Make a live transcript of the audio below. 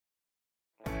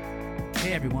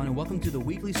Hey everyone, and welcome to the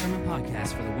weekly sermon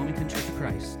podcast for the Wilmington Church of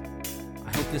Christ.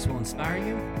 I hope this will inspire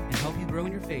you and help you grow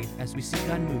in your faith as we see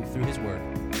God move through His Word.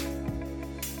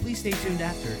 Please stay tuned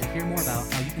after to hear more about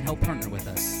how you can help partner with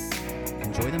us.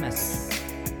 Enjoy the message.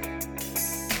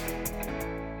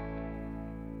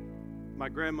 My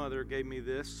grandmother gave me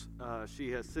this. She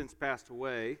has since passed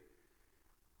away.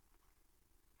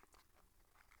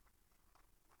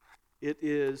 It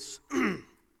is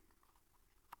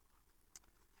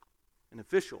an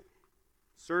official,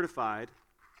 certified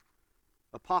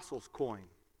apostles' coin.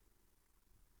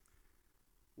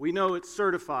 We know it's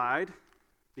certified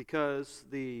because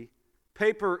the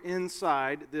paper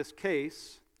inside this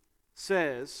case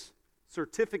says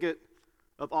Certificate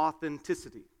of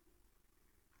Authenticity.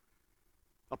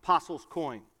 Apostles'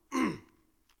 coin.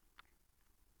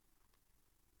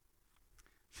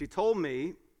 She told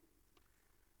me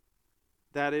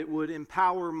that it would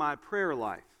empower my prayer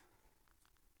life.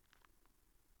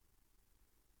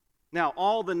 Now,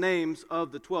 all the names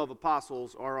of the 12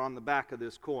 apostles are on the back of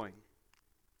this coin.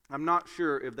 I'm not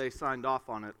sure if they signed off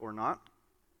on it or not.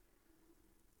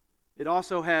 It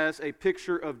also has a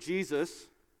picture of Jesus.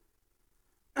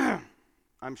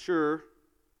 I'm sure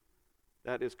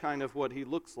that is kind of what he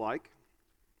looks like.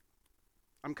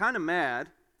 I'm kind of mad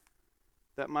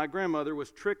that my grandmother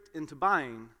was tricked into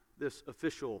buying this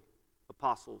official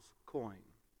apostles' coin.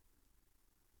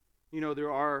 You know,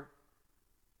 there are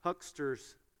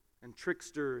hucksters and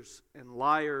tricksters and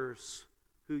liars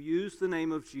who use the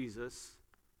name of Jesus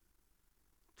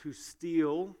to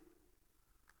steal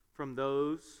from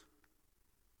those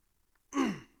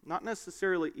not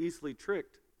necessarily easily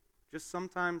tricked, just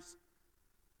sometimes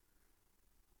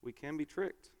we can be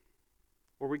tricked,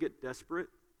 or we get desperate,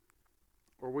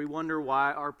 or we wonder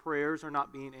why our prayers are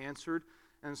not being answered.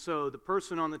 And so the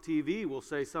person on the TV will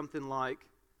say something like,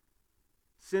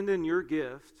 send in your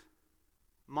gift,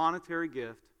 monetary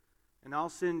gift, and I'll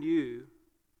send you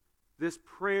this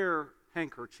prayer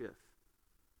handkerchief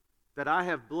that I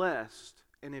have blessed.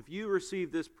 And if you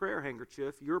receive this prayer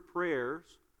handkerchief, your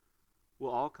prayers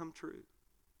will all come true.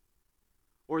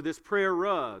 Or this prayer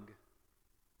rug.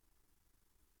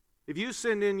 If you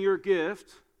send in your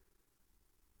gift,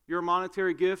 your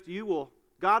monetary gift,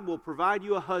 God will provide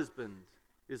you a husband,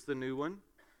 is the new one.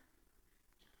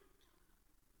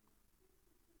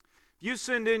 If you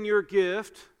send in your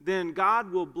gift, then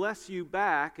God will bless you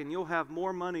back and you'll have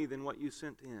more money than what you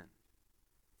sent in.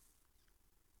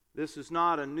 This is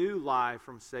not a new lie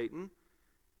from Satan.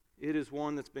 It is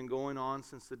one that's been going on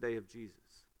since the day of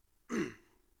Jesus. If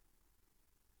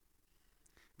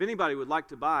anybody would like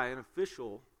to buy an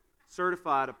official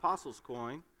certified apostles'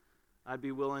 coin, I'd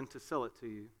be willing to sell it to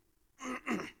you.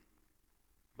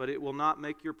 But it will not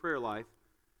make your prayer life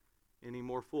any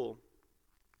more full.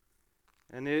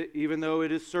 And even though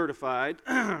it is certified,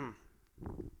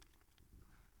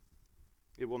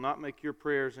 it will not make your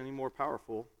prayers any more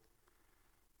powerful.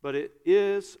 But it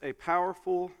is a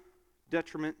powerful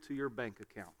detriment to your bank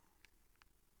account.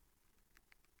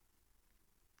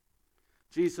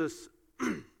 Jesus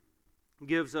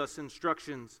gives us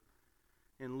instructions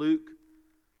in Luke,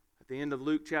 at the end of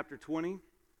Luke chapter 20,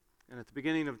 and at the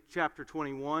beginning of chapter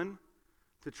 21,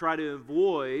 to try to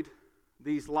avoid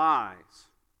these lies,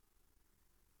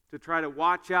 to try to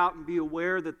watch out and be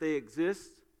aware that they exist.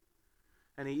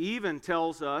 And he even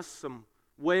tells us some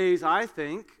ways, I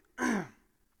think,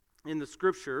 in the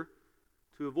Scripture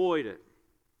to avoid it.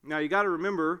 Now, you got to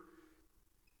remember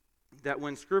that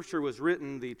when Scripture was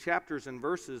written, the chapters and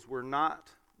verses were not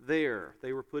there.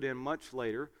 They were put in much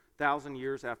later, 1,000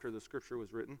 years after the Scripture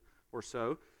was written, or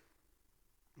so,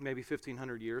 maybe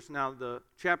 1,500 years. Now, the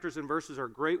chapters and verses are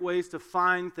great ways to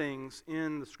find things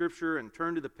in the Scripture and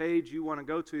turn to the page you want to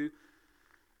go to,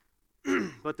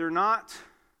 but they're not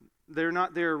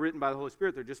there written by the Holy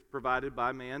Spirit. They're just provided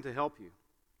by man to help you.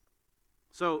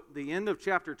 So, the end of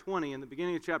chapter 20 and the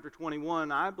beginning of chapter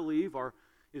 21, I believe,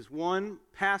 is one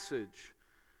passage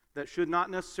that should not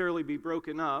necessarily be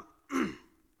broken up.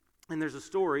 And there's a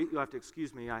story. You'll have to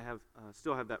excuse me. I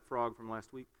still have that frog from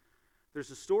last week. There's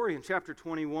a story in chapter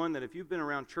 21 that if you've been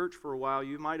around church for a while,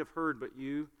 you might have heard, but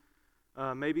you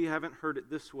maybe haven't heard it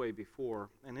this way before.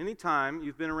 And anytime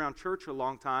you've been around church a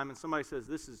long time and somebody says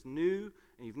this is new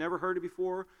and you've never heard it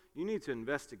before, you need to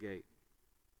investigate.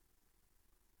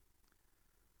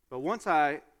 But once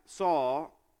I saw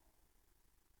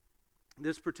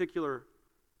this particular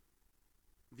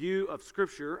view of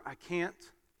Scripture, I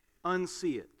can't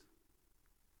unsee it.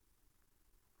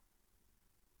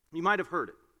 You might have heard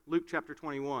it. Luke chapter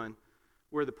 21,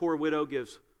 where the poor widow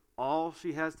gives all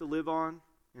she has to live on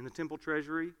in the temple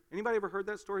treasury. Anybody ever heard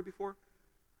that story before?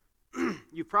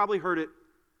 You've probably heard it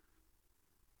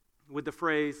with the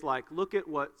phrase like, look at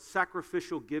what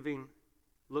sacrificial giving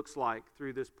looks like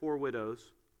through this poor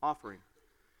widow's offering.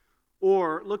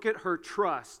 Or look at her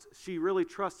trust. She really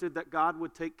trusted that God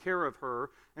would take care of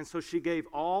her, and so she gave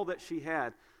all that she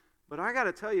had. But I got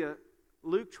to tell you,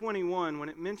 Luke 21, when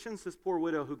it mentions this poor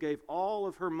widow who gave all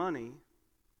of her money,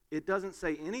 it doesn't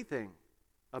say anything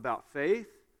about faith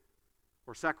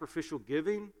or sacrificial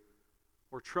giving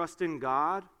or trust in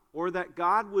God, or that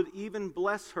God would even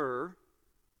bless her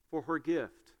for her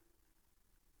gift.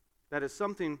 That is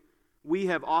something we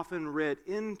have often read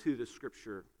into the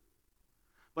Scripture.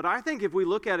 But I think if we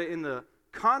look at it in the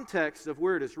context of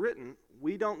where it is written,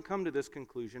 we don't come to this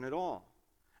conclusion at all.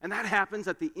 And that happens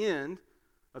at the end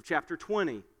of chapter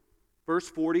 20, verse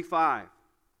 45.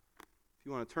 If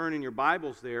you want to turn in your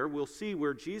Bibles there, we'll see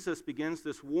where Jesus begins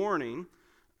this warning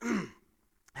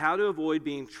how to avoid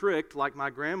being tricked like my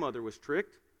grandmother was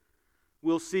tricked.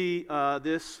 We'll see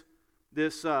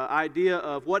this idea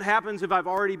of what happens if I've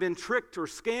already been tricked or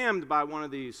scammed by one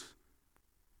of these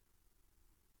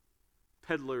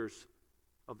peddlers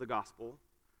of the gospel.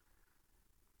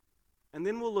 And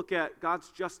then we'll look at God's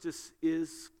justice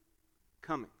is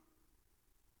coming.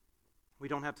 We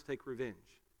don't have to take revenge.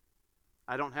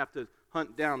 I don't have to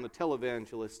hunt down the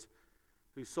televangelist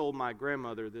who sold my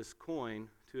grandmother this coin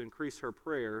to increase her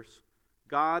prayers.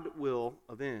 God will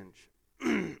avenge.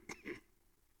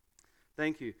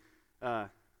 Thank you. I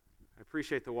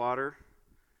appreciate the water.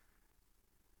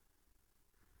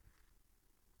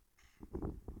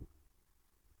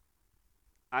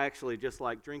 I actually just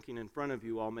like drinking in front of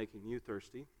you all, making you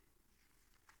thirsty.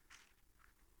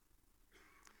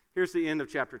 Here's the end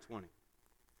of chapter 20.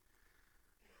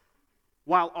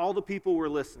 While all the people were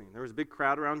listening, there was a big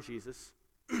crowd around Jesus.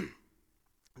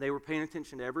 They were paying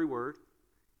attention to every word.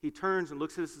 He turns and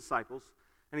looks at his disciples,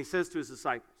 and he says to his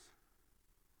disciples,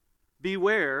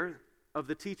 "Beware of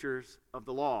the teachers of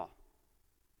the law.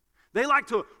 They like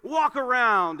to walk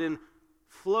around in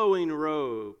flowing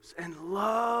robes and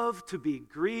love to be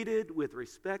greeted with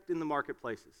respect in the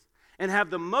marketplaces and have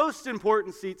the most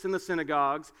important seats in the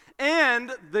synagogues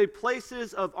and the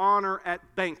places of honor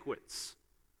at banquets.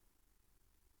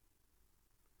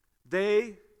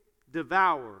 They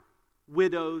devour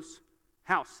widows'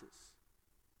 houses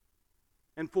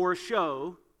and for a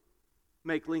show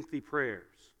make lengthy prayers.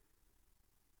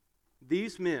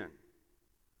 These men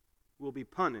will be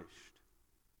punished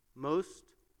most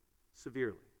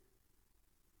severely."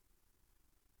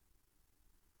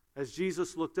 As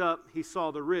Jesus looked up, he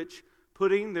saw the rich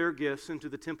putting their gifts into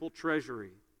the temple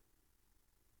treasury.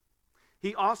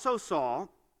 He also saw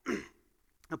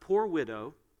a poor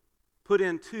widow put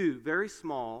in 2 very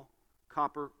small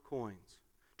copper coins.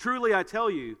 "Truly I tell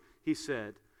you," he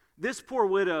said, "this poor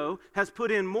widow has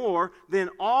put in more than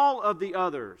all of the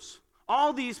others.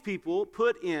 All these people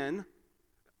gave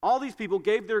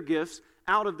their gifts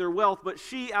out of their wealth, but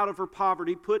she, out of her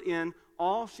poverty, put in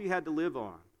all she had to live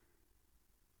on."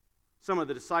 Some of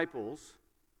the disciples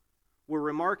were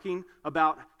remarking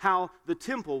about how the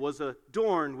temple was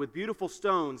adorned with beautiful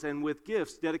stones and with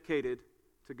gifts dedicated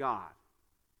to God.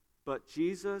 But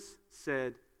Jesus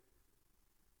said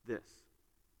this,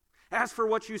 "As for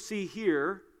what you see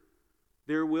here,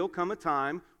 there will come a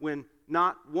time when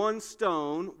not one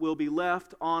stone will be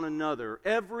left on another.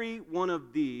 Every one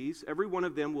of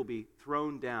them will be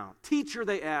thrown down." "Teacher,"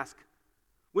 they ask,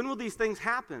 "when will these things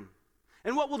happen?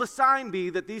 And what will the sign be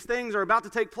that these things are about to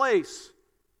take place?"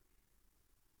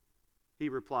 He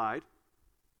replied,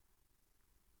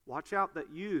 "Watch out that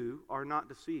you are not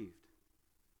deceived.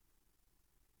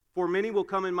 For many will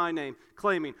come in my name,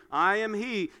 claiming, 'I am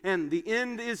he,' and the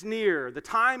end is near, the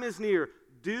time is near.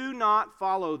 Do not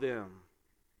follow them.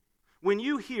 When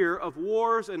you hear of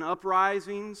wars and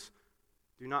uprisings,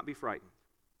 do not be frightened.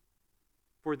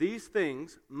 For these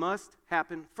things must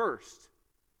happen first,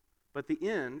 but the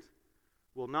end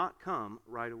will not come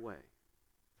right away."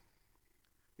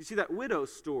 You see, that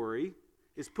widow's story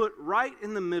is put right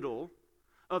in the middle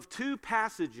of 2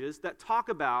 passages that talk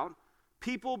about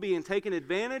people being taken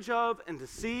advantage of and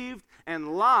deceived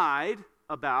and lied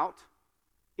about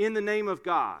in the name of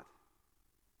God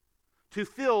to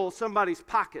fill somebody's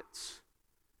pockets.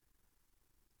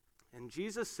 And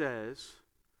Jesus says,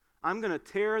 "I'm going to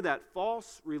tear that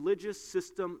false religious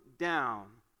system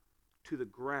down to the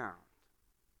ground."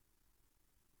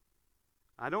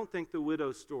 I don't think the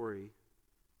widow's story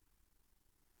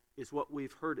is what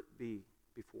we've heard it be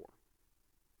before.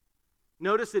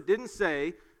 Notice he didn't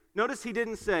say,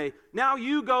 "Now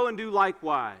you go and do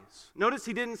likewise." Notice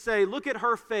he didn't say, "Look at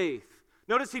her faith."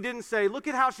 Notice he didn't say, "Look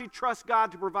at how she trusts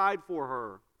God to provide for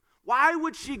her." Why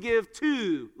would she give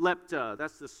 2 lepta?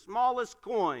 That's the smallest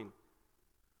coin.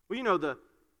 Well, you know, the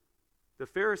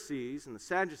Pharisees and the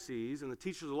Sadducees and the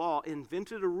teachers of the law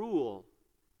invented a rule.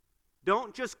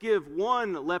 Don't just give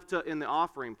one lepta in the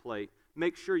offering plate.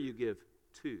 Make sure you give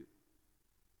two.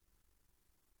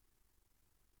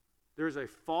 There's a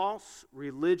false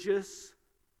religious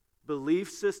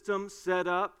belief system set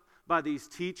up by these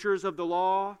teachers of the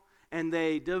law, and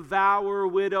they devour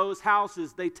widows'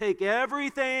 houses. They take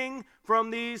everything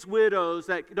from these widows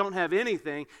that don't have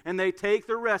anything, and they take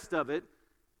the rest of it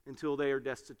until they are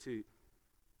destitute.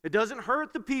 It doesn't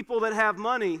hurt the people that have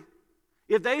money.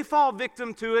 If they fall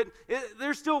victim to it,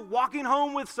 they're still walking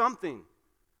home with something.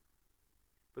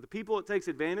 But the people it takes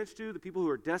advantage to, the people who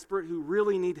are desperate, who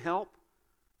really need help,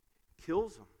 it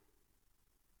kills them.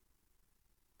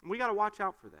 And we got to watch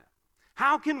out for that.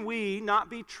 How can we not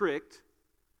be tricked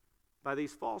by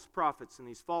these false prophets and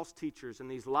these false teachers and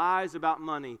these lies about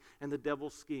money and the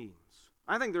devil's schemes?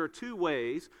 I think there are two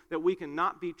ways that we can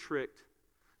not be tricked.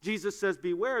 Jesus says,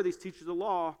 beware these teachers of the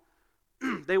law.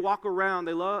 They walk around,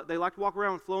 they like to walk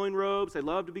around with flowing robes. They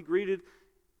love to be greeted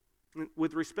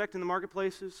with respect in the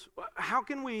marketplaces. How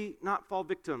can we not fall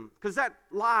victim? Because that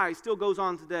lie still goes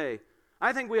on today.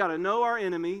 I think we ought to know our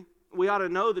enemy. We ought to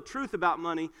know the truth about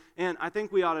money. And I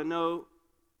think we ought to know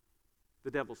the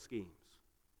devil's schemes.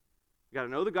 We got to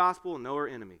know the gospel and know our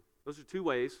enemy. Those are two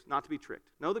ways not to be tricked.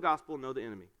 Know the gospel and know the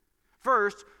enemy.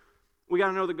 First, we got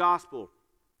to know the gospel.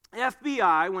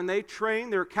 FBI, when they train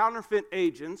their counterfeit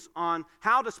agents on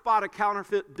how to spot a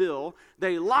counterfeit bill,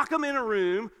 they lock them in a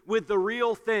room with the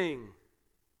real thing.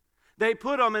 They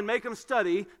put them and make them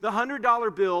study the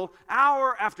 $100 bill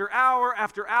hour after hour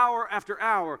after hour after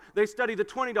hour. They study the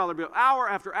 $20 bill hour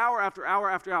after hour after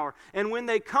hour after hour. And when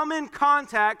they come in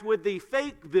contact with the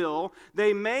fake bill,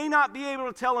 they may not be able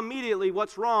to tell immediately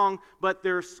what's wrong, but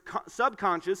their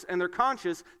subconscious and their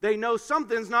conscious, they know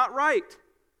something's not right.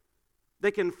 They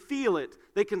can feel it,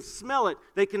 they can smell it,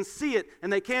 they can see it,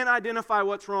 and they can't identify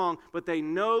what's wrong, but they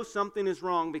know something is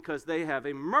wrong because they have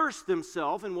immersed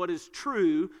themselves in what is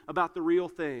true about the real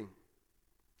thing.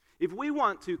 If we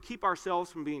want to keep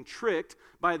ourselves from being tricked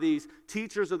by these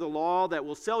teachers of the law that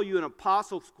will sell you an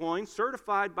apostle's coin,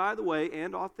 certified, by the way,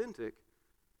 and authentic,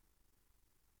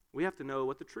 we have to know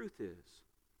what the truth is.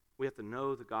 We have to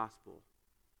know the gospel.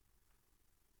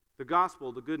 The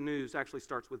gospel, the good news, actually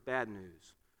starts with bad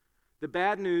news. The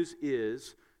bad news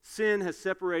is sin has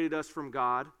separated us from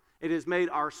God. It has made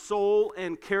our soul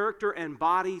and character and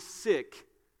body sick.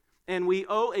 And we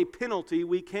owe a penalty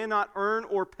we cannot earn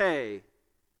or pay.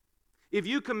 If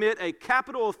you commit a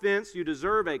capital offense, you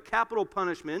deserve a capital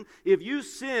punishment. If you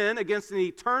sin against an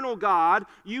eternal God,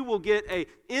 you will get an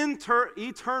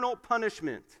eternal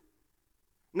punishment.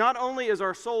 Not only is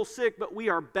our soul sick, but we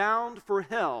are bound for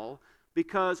hell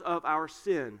because of our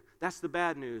sin. That's the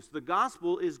bad news. The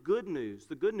gospel is good news.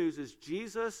 The good news is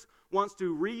Jesus wants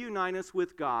to reunite us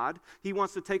with God. He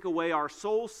wants to take away our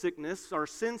soul sickness, our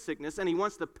sin sickness, and He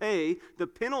wants to pay the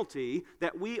penalty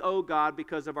that we owe God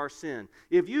because of our sin.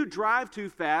 If you drive too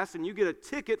fast and you get a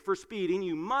ticket for speeding,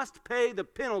 you must pay the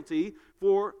penalty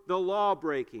for the law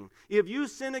breaking. If you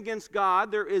sin against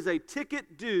God, there is a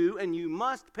ticket due and you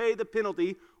must pay the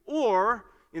penalty, or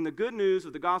in the good news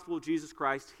of the gospel of Jesus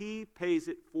Christ, He pays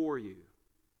it for you.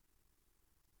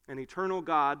 An eternal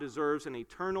God deserves an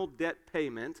eternal debt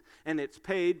payment, and it's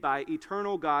paid by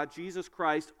eternal God, Jesus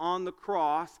Christ, on the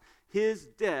cross. His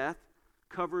death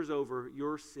covers over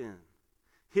your sin.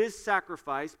 His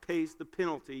sacrifice pays the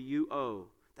penalty you owe.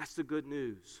 That's the good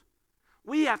news.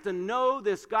 We have to know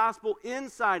this gospel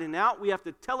inside and out. We have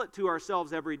to tell it to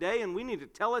ourselves every day, and we need to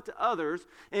tell it to others.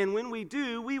 And when we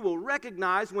do, we will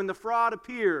recognize when the fraud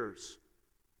appears.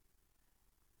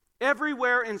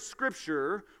 Everywhere in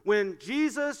Scripture, when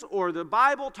Jesus or the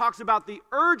Bible talks about the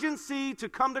urgency to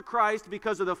come to Christ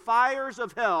because of the fires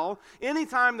of hell,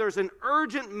 anytime there's an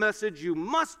urgent message, you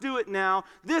must do it now.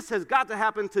 This has got to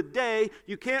happen today.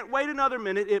 You can't wait another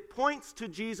minute. It points to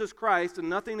Jesus Christ and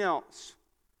nothing else.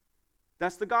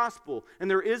 That's the gospel. And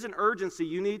there is an urgency.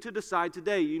 You need to decide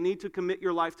today. You need to commit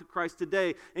your life to Christ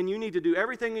today. And you need to do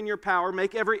everything in your power,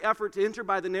 make every effort to enter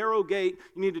by the narrow gate.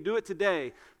 You need to do it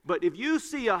today. But if you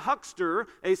see a huckster,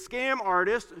 a scam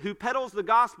artist who peddles the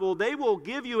gospel, they will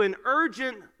give you an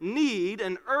urgent need,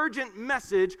 an urgent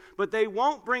message, but they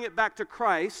won't bring it back to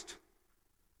Christ.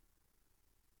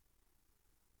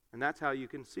 And that's how you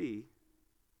can see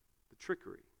the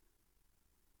trickery.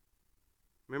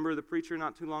 Remember the preacher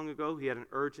not too long ago? He had an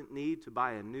urgent need to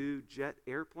buy a new jet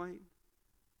airplane.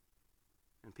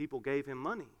 And people gave him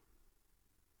money.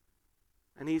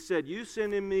 And he said, you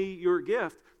send in me your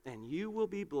gift, and you will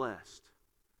be blessed.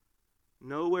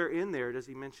 Nowhere in there does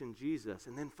he mention Jesus.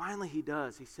 And then finally he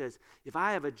does. He says, if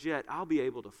I have a jet, I'll be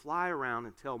able to fly around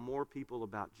and tell more people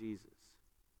about Jesus.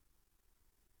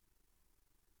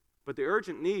 But the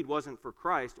urgent need wasn't for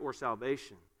Christ or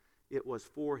salvation. It was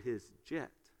for his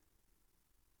jet.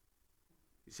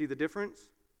 You see the difference?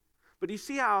 But do you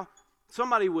see how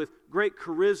somebody with great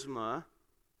charisma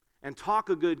and talk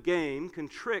a good game can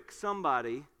trick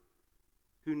somebody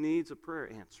who needs a prayer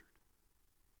answered?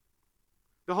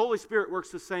 The Holy Spirit works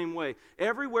the same way.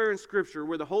 Everywhere in Scripture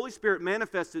where the Holy Spirit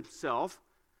manifests itself,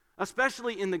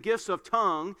 especially in the gifts of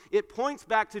tongue, it points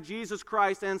back to Jesus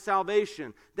Christ and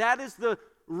salvation. That is the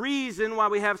reason why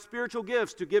we have spiritual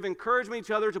gifts, to give encouragement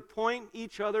to each other, to point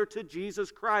each other to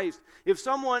Jesus Christ. If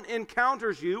someone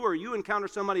encounters you or you encounter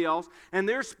somebody else and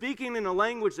they're speaking in a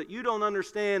language that you don't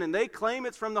understand and they claim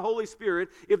it's from the Holy Spirit,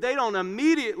 if they don't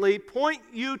immediately point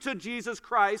you to Jesus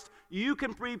Christ, you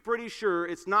can be pretty sure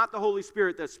it's not the Holy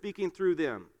Spirit that's speaking through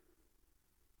them.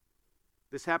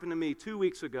 This happened to me 2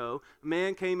 weeks ago. A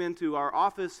man came into our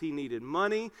office. He needed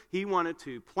money. He wanted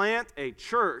to plant a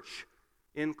church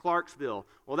in Clarksville.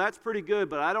 Well, that's pretty good,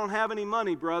 but I don't have any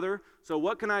money, brother. So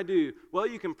what can I do? Well,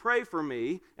 you can pray for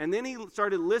me. And then he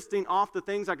started listing off the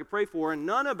things I could pray for, and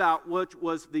none about which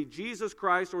was the Jesus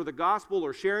Christ or the gospel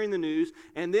or sharing the news.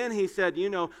 And then he said,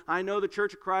 I know the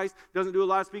Church of Christ doesn't do a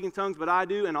lot of speaking tongues, but I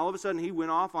do. And all of a sudden he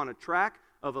went off on a track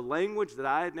of a language that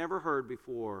I had never heard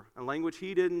before, a language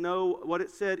he didn't know what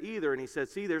it said either. And he said,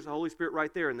 see, there's the Holy Spirit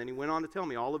right there. And then he went on to tell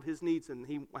me all of his needs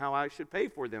and how I should pay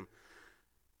for them.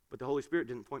 But the Holy Spirit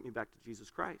didn't point me back to Jesus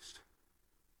Christ.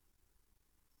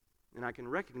 And I can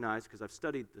recognize, because I've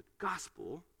studied the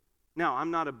gospel, now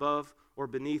I'm not above or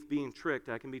beneath being tricked.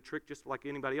 I can be tricked just like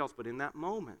anybody else. But in that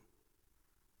moment,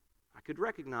 I could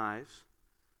recognize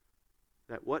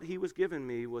that what he was giving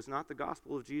me was not the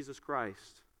gospel of Jesus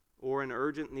Christ, or an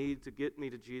urgent need to get me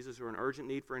to Jesus, or an urgent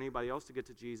need for anybody else to get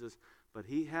to Jesus, but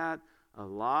he had a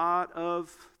lot of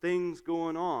things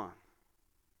going on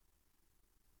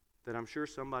that I'm sure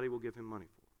somebody will give him money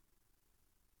for.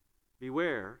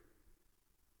 Beware,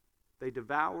 they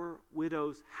devour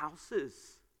widows'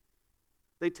 houses.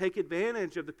 They take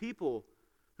advantage of the people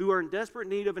who are in desperate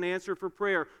need of an answer for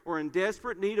prayer, or in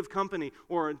desperate need of company,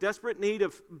 or in desperate need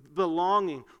of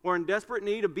belonging, or in desperate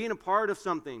need of being a part of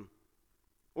something,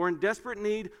 or in desperate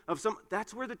need of some.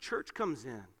 That's where the church comes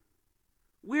in.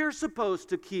 We're supposed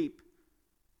to keep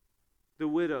the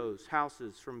widows'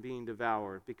 houses from being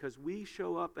devoured because we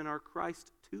show up and are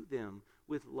Christ to them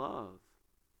with love.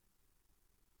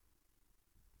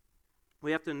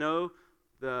 We have to know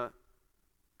the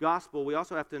gospel. We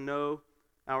also have to know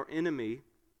our enemy.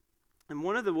 And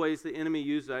one of the ways the enemy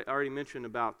used, I already mentioned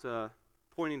about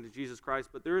pointing to Jesus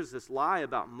Christ, but there is this lie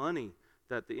about money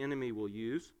that the enemy will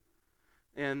use.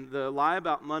 And the lie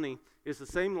about money is the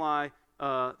same lie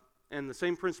and the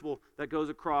same principle that goes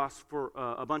across for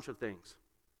a bunch of things.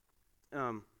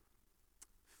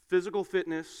 Physical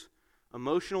fitness,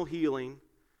 emotional healing,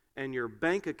 and your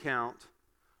bank account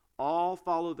all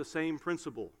follow the same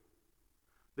principle.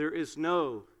 There is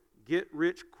no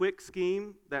get-rich-quick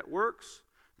scheme that works.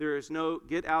 There is no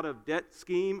get-out-of-debt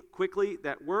scheme quickly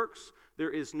that works. There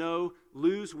is no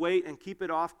lose weight and keep it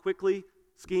off quickly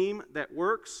scheme that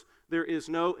works. There is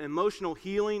no emotional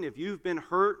healing. If you've been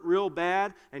hurt real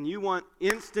bad and you want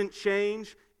instant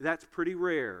change, that's pretty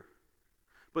rare.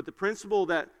 But the principle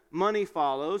that money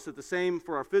follows, that the same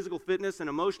for our physical fitness and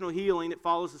emotional healing, it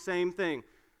follows the same thing.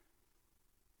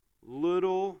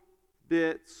 Little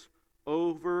bits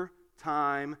over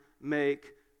time make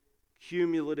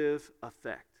cumulative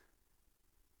effect.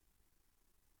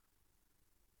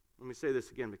 Let me say this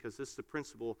again, because this is the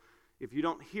principle. If you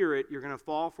don't hear it, you're going to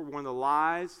fall for one of the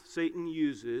lies Satan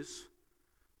uses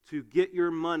to get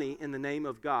your money in the name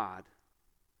of God.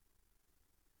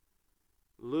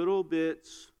 Little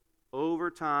bits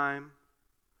over time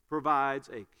provides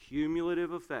a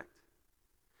cumulative effect.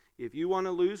 If you want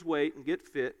to lose weight and get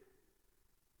fit,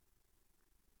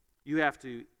 you have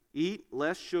to eat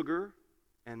less sugar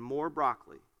and more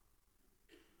broccoli.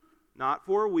 Not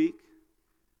for a week,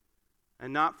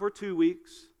 and not for 2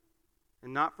 weeks,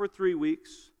 and not for 3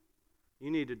 weeks.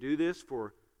 You need to do this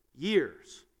for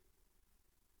years.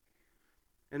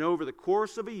 And over the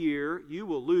course of a year, you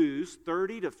will lose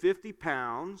 30 to 50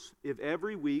 pounds if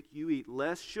every week you eat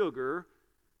less sugar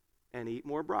and eat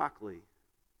more broccoli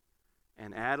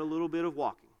and add a little bit of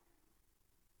walking.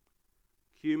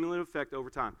 Cumulative effect over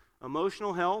time.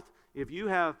 Emotional health, if you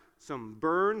have some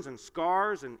burns and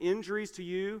scars and injuries to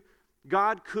you,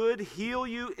 God could heal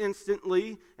you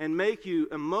instantly and make you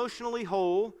emotionally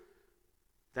whole.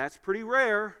 That's pretty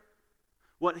rare.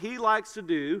 What he likes to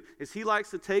do is he likes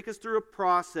to take us through a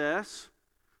process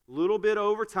a little bit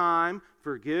over time,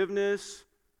 forgiveness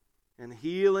and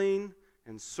healing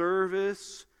and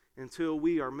service until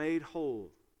we are made whole.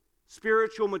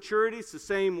 Spiritual maturity is the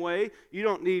same way. You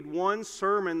don't need one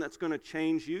sermon that's going to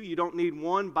change you. You don't need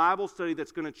one Bible study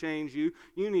that's going to change you.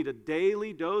 You need a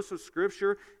daily dose of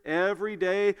Scripture every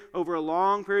day over a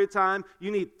long period of time.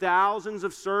 You need thousands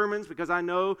of sermons, because I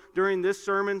know during this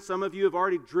sermon some of you have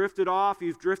already drifted off.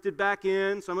 You've drifted back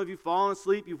in. Some of you have fallen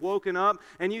asleep. You've woken up.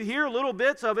 And you hear little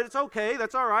bits of it. It's okay.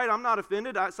 That's all right. I'm not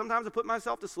offended. Sometimes I put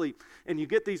myself to sleep. And you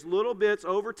get these little bits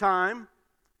over time.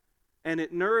 And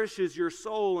it nourishes your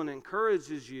soul and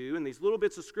encourages you, and these little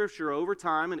bits of Scripture over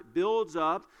time, and it builds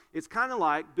up. It's kind of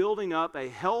like building up a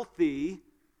healthy,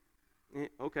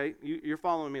 okay, you're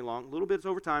following me along, little bits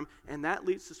over time, and that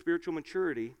leads to spiritual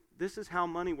maturity. This is how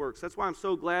money works. That's why I'm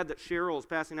so glad that Cheryl is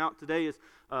passing out. Today is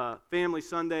Family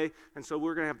Sunday, and so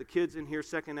we're going to have the kids in here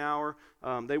second hour.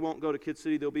 They won't go to Kid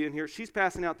City. They'll be in here. She's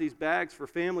passing out these bags for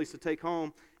families to take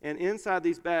home, and inside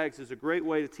these bags is a great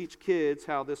way to teach kids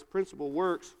how this principle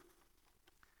works.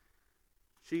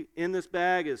 In this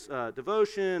bag is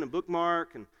devotion, a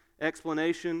bookmark, and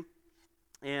explanation.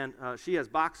 And she has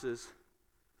boxes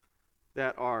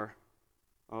that are,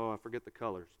 I forget the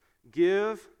colors.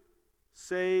 Give,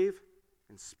 save,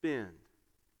 and spend.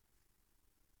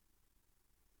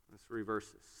 Let's reverse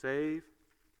this. Save,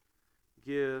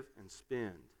 give, and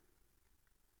spend.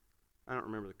 I don't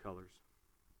remember the colors.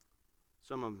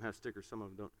 Some of them have stickers, some of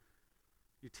them don't.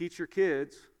 You teach your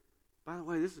kids, by the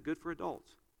way, this is good for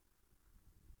adults.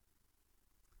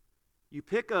 You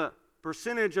pick a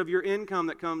percentage of your income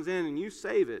that comes in and you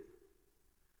save it.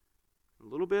 A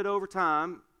little bit over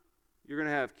time, you're going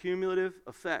to have cumulative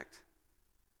effect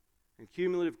and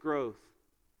cumulative growth.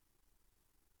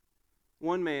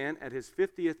 One man, at his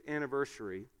 50th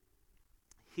anniversary,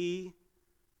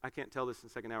 I can't tell this in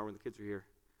the second hour when the kids are here,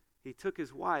 he took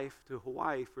his wife to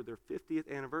Hawaii for their 50th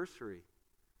anniversary.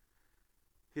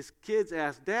 His kids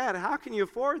asked, "Dad, how can you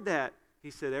afford that?" He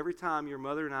said, "Every time your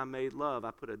mother and I made love, I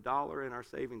put $1 in our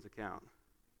savings account."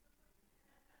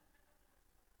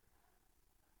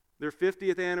 Their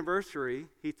 50th anniversary,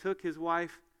 he took his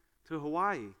wife to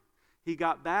Hawaii. He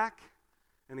got back,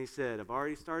 and he said, "I've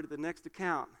already started the next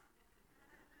account."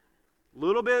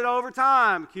 Little bit over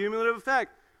time, cumulative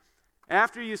effect.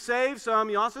 After you save some,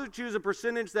 you also choose a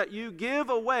percentage that you give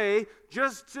away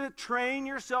just to train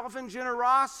yourself in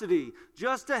generosity,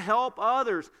 just to help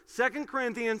others. 2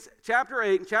 Corinthians chapter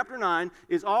 8 and chapter 9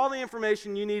 is all the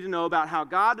information you need to know about how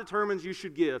God determines you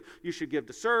should give. You should give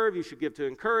to serve. You should give to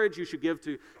encourage. You should give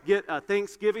to get a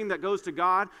thanksgiving that goes to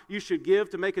God. You should give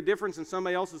to make a difference in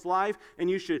somebody else's life. And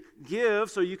you should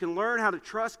give so you can learn how to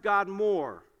trust God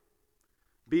more.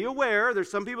 Be aware,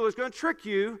 there's some people that's going to trick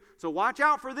you, so watch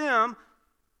out for them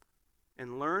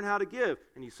and learn how to give.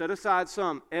 And you set aside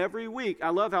some every week.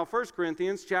 I love how 1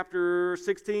 Corinthians chapter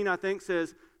 16, I think,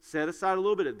 says, set aside a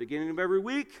little bit at the beginning of every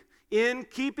week in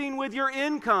keeping with your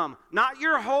income. Not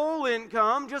your whole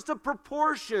income, just a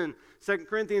proportion. 2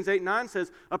 Corinthians 8:9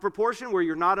 says a proportion where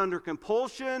you're not under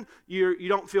compulsion, you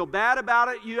don't feel bad about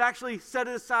it, you actually set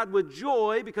it aside with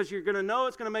joy because you're going to know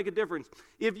it's going to make a difference.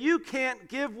 If you can't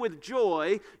give with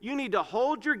joy, you need to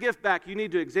hold your gift back. You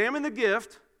need to examine the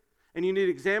gift, and you need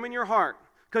to examine your heart.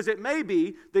 Because it may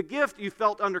be the gift you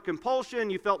felt under compulsion,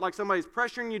 you felt like somebody's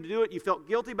pressuring you to do it, you felt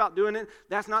guilty about doing it.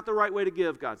 That's not the right way to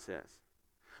give, God says.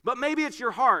 But maybe it's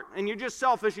your heart, and you're just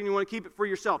selfish and you want to keep it for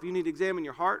yourself. You need to examine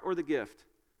your heart or the gift.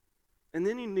 And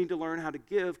then you need to learn how to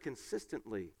give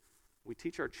consistently. We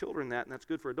teach our children that, and that's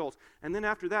good for adults. And then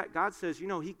after that, God says,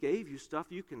 He gave you stuff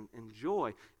you can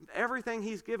enjoy. Everything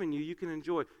He's given you, you can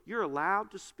enjoy. You're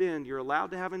allowed to spend. You're allowed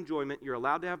to have enjoyment. You're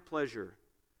allowed to have pleasure.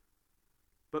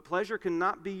 But pleasure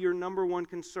cannot be your number one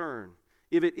concern.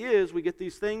 If it is, we get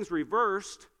these things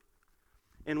reversed,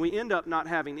 and we end up not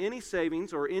having any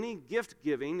savings or any gift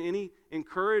giving, any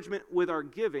encouragement with our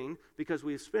giving, because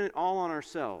we've spent it all on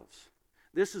ourselves.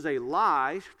 This is a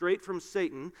lie straight from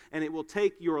Satan, and it will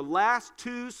take your last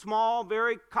two small,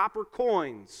 very copper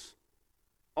coins,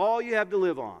 all you have to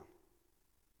live on.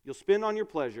 You'll spend on your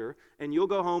pleasure, and you'll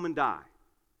go home and die.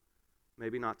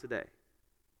 Maybe not today.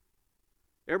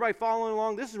 Everybody following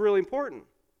along? This is really important.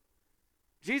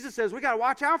 Jesus says we got to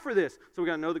watch out for this. So we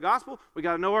got to know the gospel. We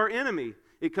got to know our enemy.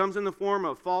 It comes in the form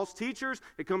of false teachers.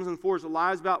 It comes in the form of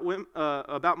lies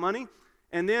about money.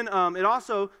 And then it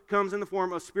also comes in the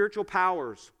form of spiritual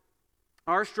powers.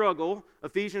 Our struggle,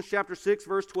 Ephesians chapter 6,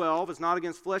 verse 12, is not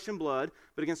against flesh and blood,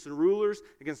 but against the rulers,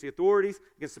 against the authorities,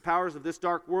 against the powers of this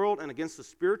dark world, and against the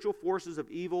spiritual forces of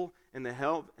evil in the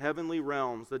heavenly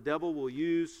realms. The devil will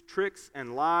use tricks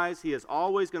and lies. He is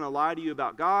always going to lie to you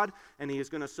about God, and he is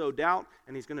going to sow doubt,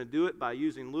 and he's going to do it by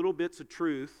using little bits of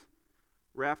truth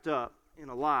wrapped up in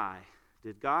a lie.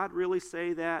 Did God really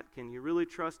say that? Can you really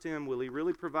trust him? Will he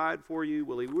really provide for you?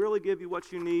 Will he really give you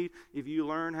what you need if you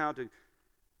learn how to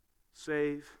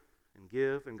save and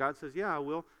give? And God says, yeah, I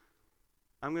will.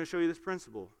 I'm going to show you this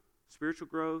principle. Spiritual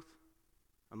growth,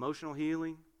 emotional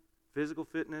healing, physical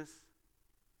fitness,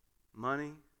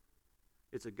 money.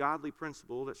 It's a godly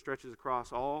principle that stretches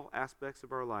across all aspects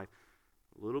of our life.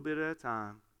 A little bit at a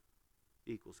time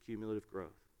equals cumulative growth.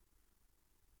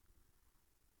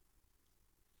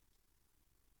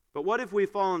 But what if we've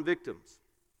fallen victims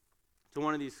to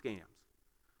one of these scams?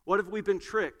 What if we've been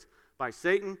tricked by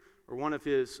Satan or one of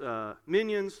his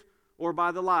minions, or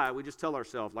by the lie we just tell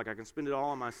ourselves, like I can spend it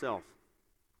all on myself?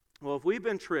 Well, if we've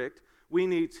been tricked, we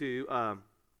need to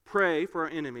pray for our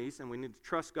enemies, and we need to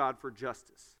trust God for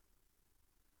justice.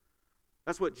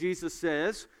 That's what Jesus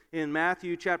says in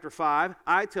Matthew chapter 5.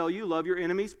 I tell you, love your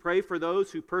enemies, pray for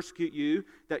those who persecute you,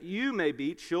 that you may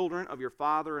be children of your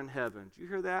Father in heaven. Do you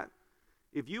hear that?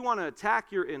 If you want to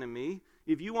attack your enemy,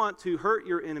 if you want to hurt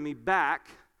your enemy back,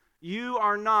 you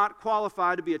are not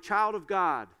qualified to be a child of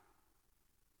God.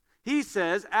 He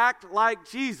says, act like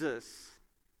Jesus.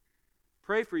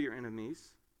 Pray for your enemies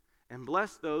and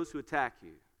bless those who attack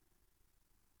you.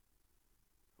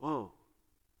 Whoa.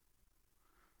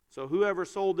 So whoever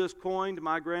sold this coin to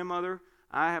my grandmother,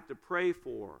 I have to pray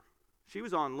for. She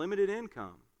was on limited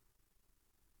income.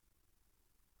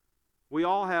 We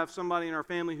all have somebody in our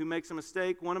family who makes a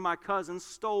mistake. One of my cousins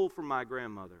stole from my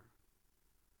grandmother.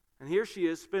 And here she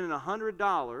is spending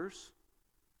 $100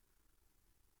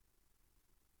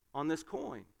 on this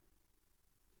coin.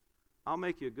 I'll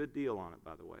make you a good deal on it,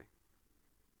 by the way.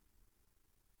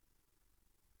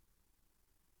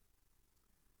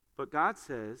 But God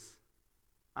says,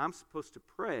 I'm supposed to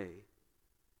pray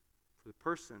for the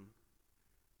person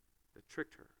that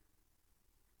tricked her.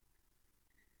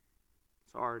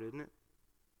 It's hard, isn't it?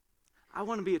 I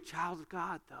want to be a child of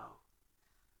God, though.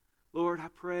 Lord, I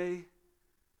pray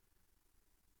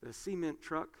that a cement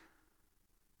truck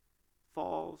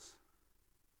falls.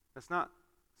 That's not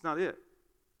it.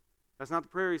 That's not the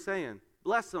prayer he's saying.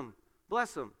 Bless them.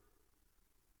 Bless them.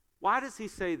 Why does he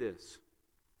say this?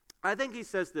 I think he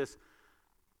says this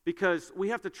because we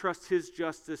have to trust his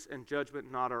justice and judgment,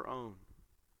 not our own.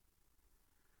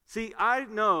 See, I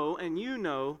know and you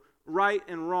know right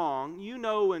and wrong. You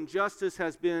know when justice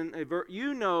has been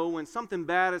you know when something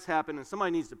bad has happened and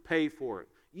somebody needs to pay for it.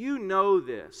 You know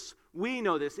this. We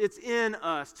know this. It's in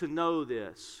us to know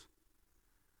this.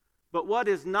 But what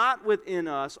is not within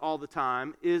us all the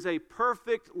time is a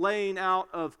perfect laying out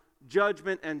of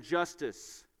judgment and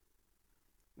justice.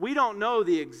 We don't know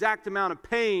the exact amount of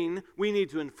pain we need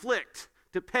to inflict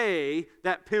to pay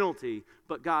that penalty,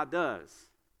 but God does.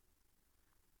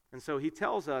 And so he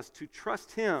tells us to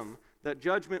trust him that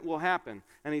judgment will happen.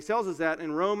 And he tells us that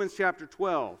in Romans chapter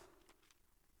 12.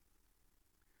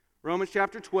 Romans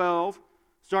chapter 12,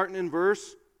 starting in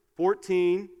verse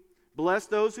 14. Bless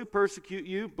those who persecute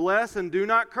you. Bless and do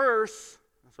not curse.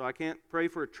 So I can't pray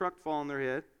for a truck to fall on their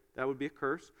head. That would be a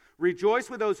curse. Rejoice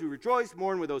with those who rejoice.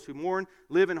 Mourn with those who mourn.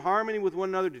 Live in harmony with one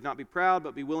another. Do not be proud,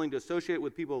 but be willing to associate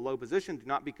with people of low position. Do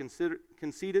not be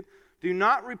conceited. Do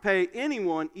not repay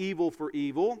anyone evil for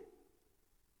evil.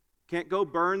 You can't go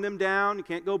burn them down. You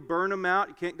can't go burn them out.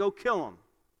 You can't go kill them.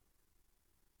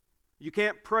 You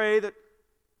can't pray that,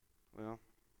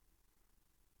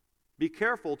 be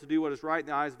careful to do what is right in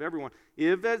the eyes of everyone.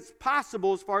 If it's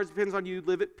possible, as far as it depends on you,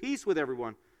 live at peace with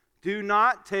everyone. Do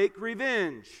not take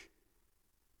revenge,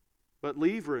 but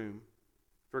leave room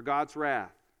for God's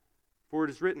wrath. For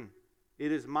it is written,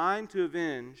 it is mine to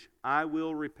avenge, I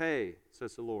will repay,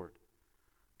 says the Lord.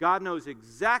 God knows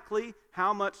exactly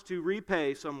how much to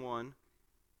repay someone.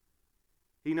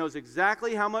 He knows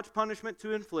exactly how much punishment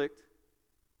to inflict,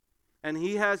 and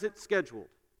he has it scheduled.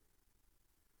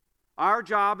 Our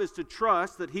job is to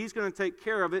trust that he's going to take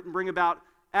care of it and bring about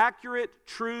accurate,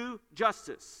 true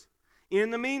justice.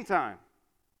 In the meantime,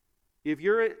 if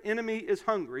your enemy is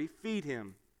hungry, feed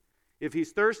him. If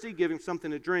he's thirsty, give him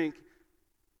something to drink.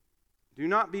 Do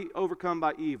not be overcome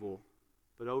by evil,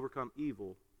 but overcome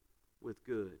evil with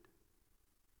good.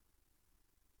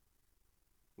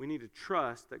 We need to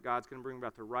trust that God's going to bring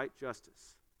about the right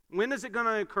justice. When is it going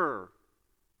to occur?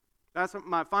 That's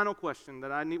my final question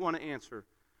that I want to answer.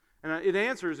 And it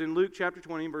answers in Luke chapter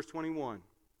 20, verse 21.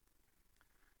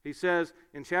 He says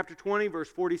in chapter 20, verse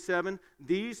 47,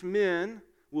 these men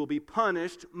will be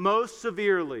punished most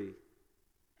severely.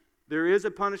 There is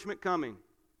a punishment coming.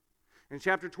 In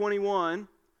chapter 21,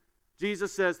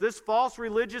 Jesus says, this false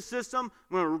religious system,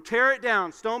 I'm going to tear it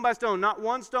down stone by stone. Not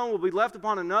one stone will be left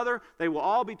upon another. They will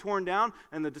all be torn down.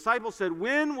 And the disciples said,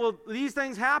 when will these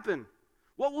things happen?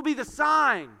 What will be the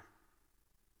sign?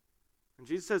 And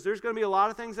Jesus says, there's going to be a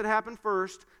lot of things that happen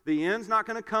first. The end's not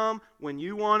going to come when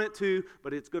you want it to,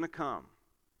 but it's going to come.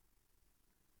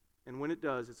 And when it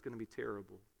does, it's going to be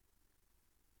terrible.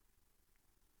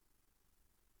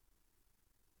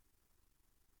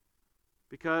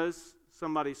 Because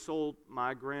somebody sold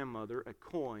my grandmother a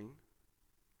coin,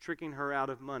 tricking her out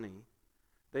of money,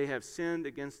 they have sinned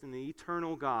against an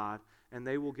eternal God, and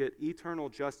they will get eternal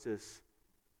justice,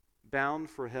 bound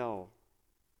for hell.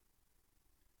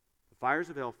 The fires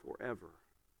of hell forever.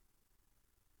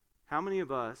 How many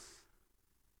of us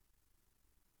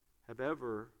have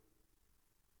ever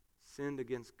sinned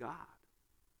against God?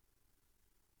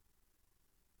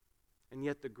 And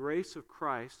yet the grace of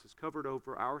Christ has covered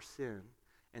over our sin,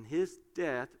 and his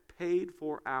death paid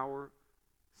for our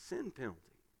sin penalty.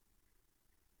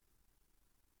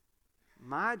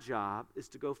 My job is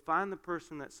to go find the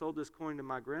person that sold this coin to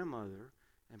my grandmother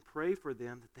and pray for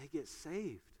them that they get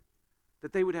saved,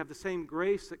 that they would have the same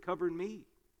grace that covered me,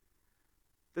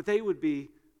 that they would be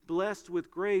blessed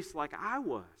with grace like I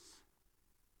was.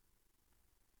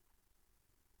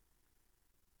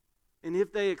 And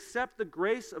if they accept the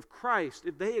grace of Christ,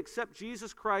 if they accept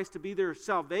Jesus Christ to be their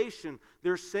salvation,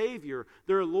 their Savior,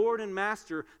 their Lord and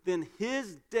Master, then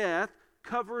his death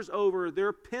covers over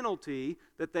their penalty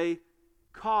that they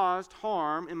caused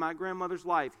harm in my grandmother's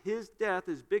life. His death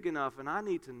is big enough, and I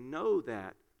need to know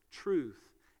that truth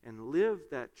and live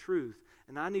that truth.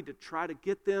 And I need to try to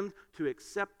get them to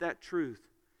accept that truth.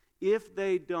 If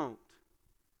they don't,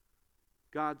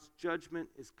 God's judgment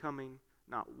is coming.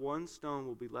 Not one stone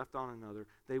will be left on another.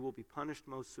 They will be punished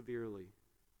most severely.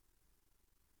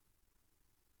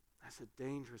 That's a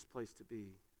dangerous place to be.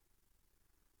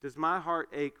 Does my heart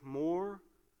ache more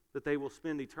that they will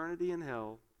spend eternity in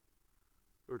hell,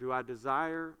 or do I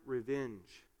desire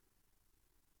revenge?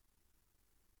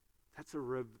 That's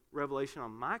a revelation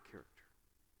on my character.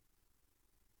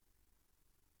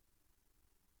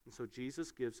 And so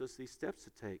Jesus gives us these steps to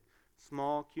take.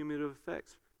 Small cumulative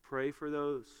effects. Pray for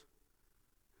those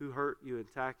who hurt you,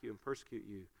 attack you, and persecute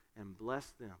you, and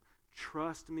bless them.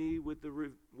 Trust me with the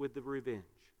revenge.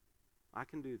 I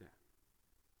can do that.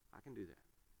 I can do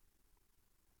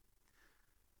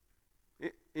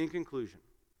that. In conclusion,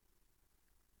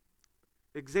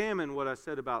 examine what I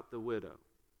said about the widow,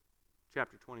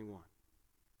 chapter 21.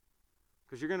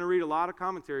 Because you're going to read a lot of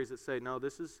commentaries that say, no,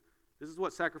 this is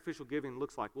what sacrificial giving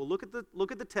looks like. Well, look at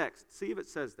the text. See if it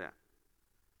says that.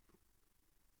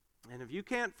 And if you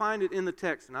can't find it in the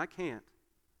text, and I can't,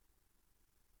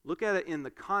 look at it in the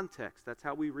context. That's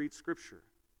how we read Scripture.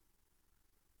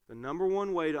 The number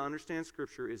one way to understand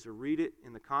Scripture is to read it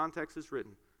in the context it's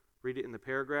written. Read it in the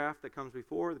paragraph that comes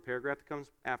before, the paragraph that comes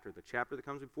after, the chapter that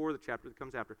comes before, the chapter that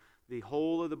comes after, the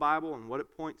whole of the Bible and what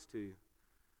it points to.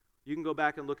 You can go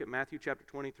back and look at Matthew chapter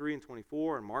 23 and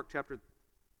 24 and Mark chapter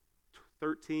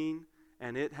 13,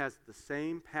 and it has the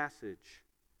same passage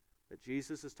that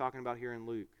Jesus is talking about here in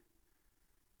Luke.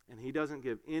 And he doesn't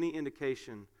give any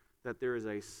indication that there is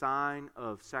a sign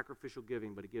of sacrificial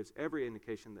giving, but he gives every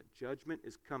indication that judgment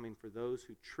is coming for those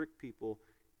who trick people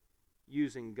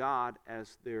using God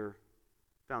as their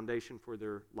foundation for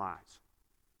their lives.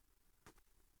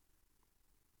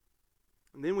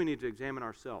 And then we need to examine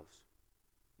ourselves.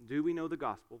 Do we know the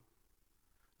gospel?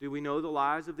 Do we know the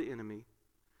lies of the enemy?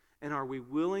 And are we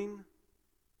willing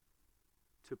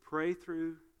to pray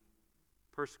through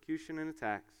persecution and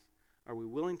attacks? Are we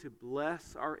willing to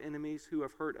bless our enemies who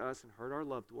have hurt us and hurt our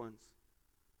loved ones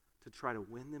to try to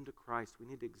win them to Christ? We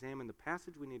need to examine the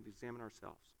passage. We need to examine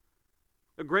ourselves.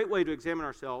 A great way to examine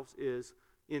ourselves is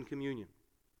in communion.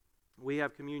 We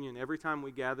have communion every time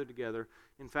we gather together.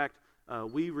 In fact,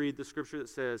 we read the scripture that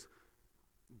says,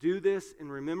 do this in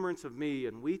remembrance of me,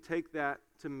 and we take that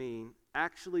to mean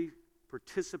actually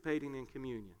participating in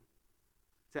communion,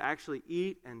 to actually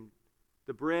eat and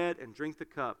the bread and drink the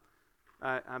cup.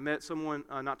 I met someone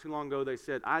not too long ago. They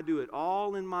said, I do it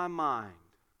all in my mind.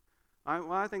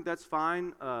 I think that's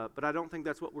fine, but I don't think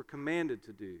that's what we're commanded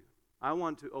to do. I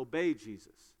want to obey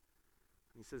Jesus.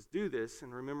 He says, do this in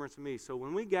remembrance of me. So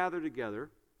when we gather together,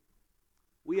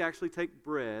 we actually take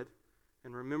bread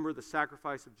and remember the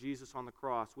sacrifice of Jesus on the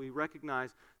cross. We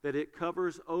recognize that it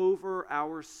covers over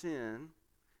our sin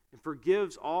and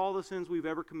forgives all the sins we've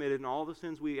ever committed and all the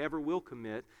sins we ever will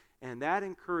commit. And that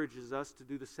encourages us to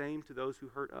do the same to those who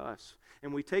hurt us.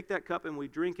 And we take that cup and we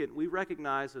drink it, and we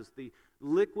recognize as the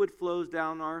liquid flows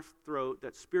down our throat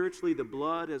that spiritually the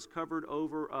blood has covered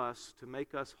over us to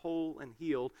make us whole and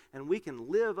healed, and we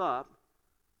can live up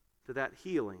to that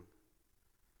healing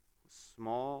with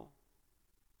small,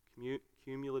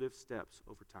 cumulative steps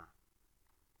over time.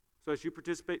 So as you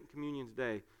participate in communion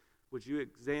today, would you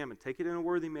take it in a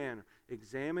worthy manner,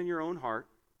 examine your own heart,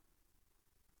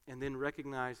 and then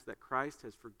recognize that Christ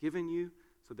has forgiven you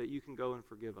so that you can go and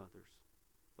forgive others.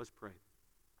 Let's pray.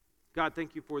 God,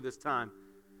 thank you for this time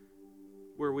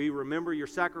where we remember your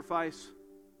sacrifice.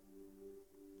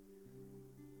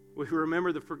 We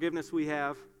remember the forgiveness we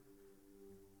have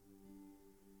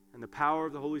and the power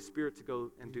of the Holy Spirit to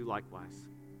go and do likewise.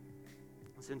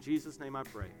 It's in Jesus' name I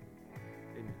pray.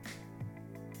 Amen.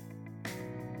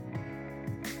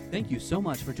 Thank you so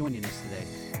much for joining us today.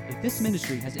 If this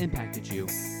ministry has impacted you,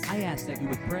 I ask that you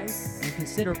would pray and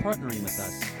consider partnering with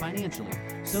us financially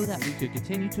so that we could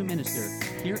continue to minister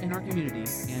here in our community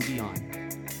and beyond.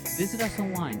 Visit us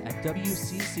online at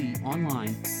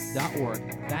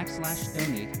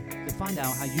wcconline.org/donate to find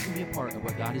out how you can be a part of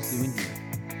what God is doing here.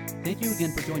 Thank you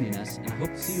again for joining us, and I hope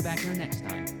to see you back here next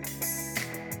time.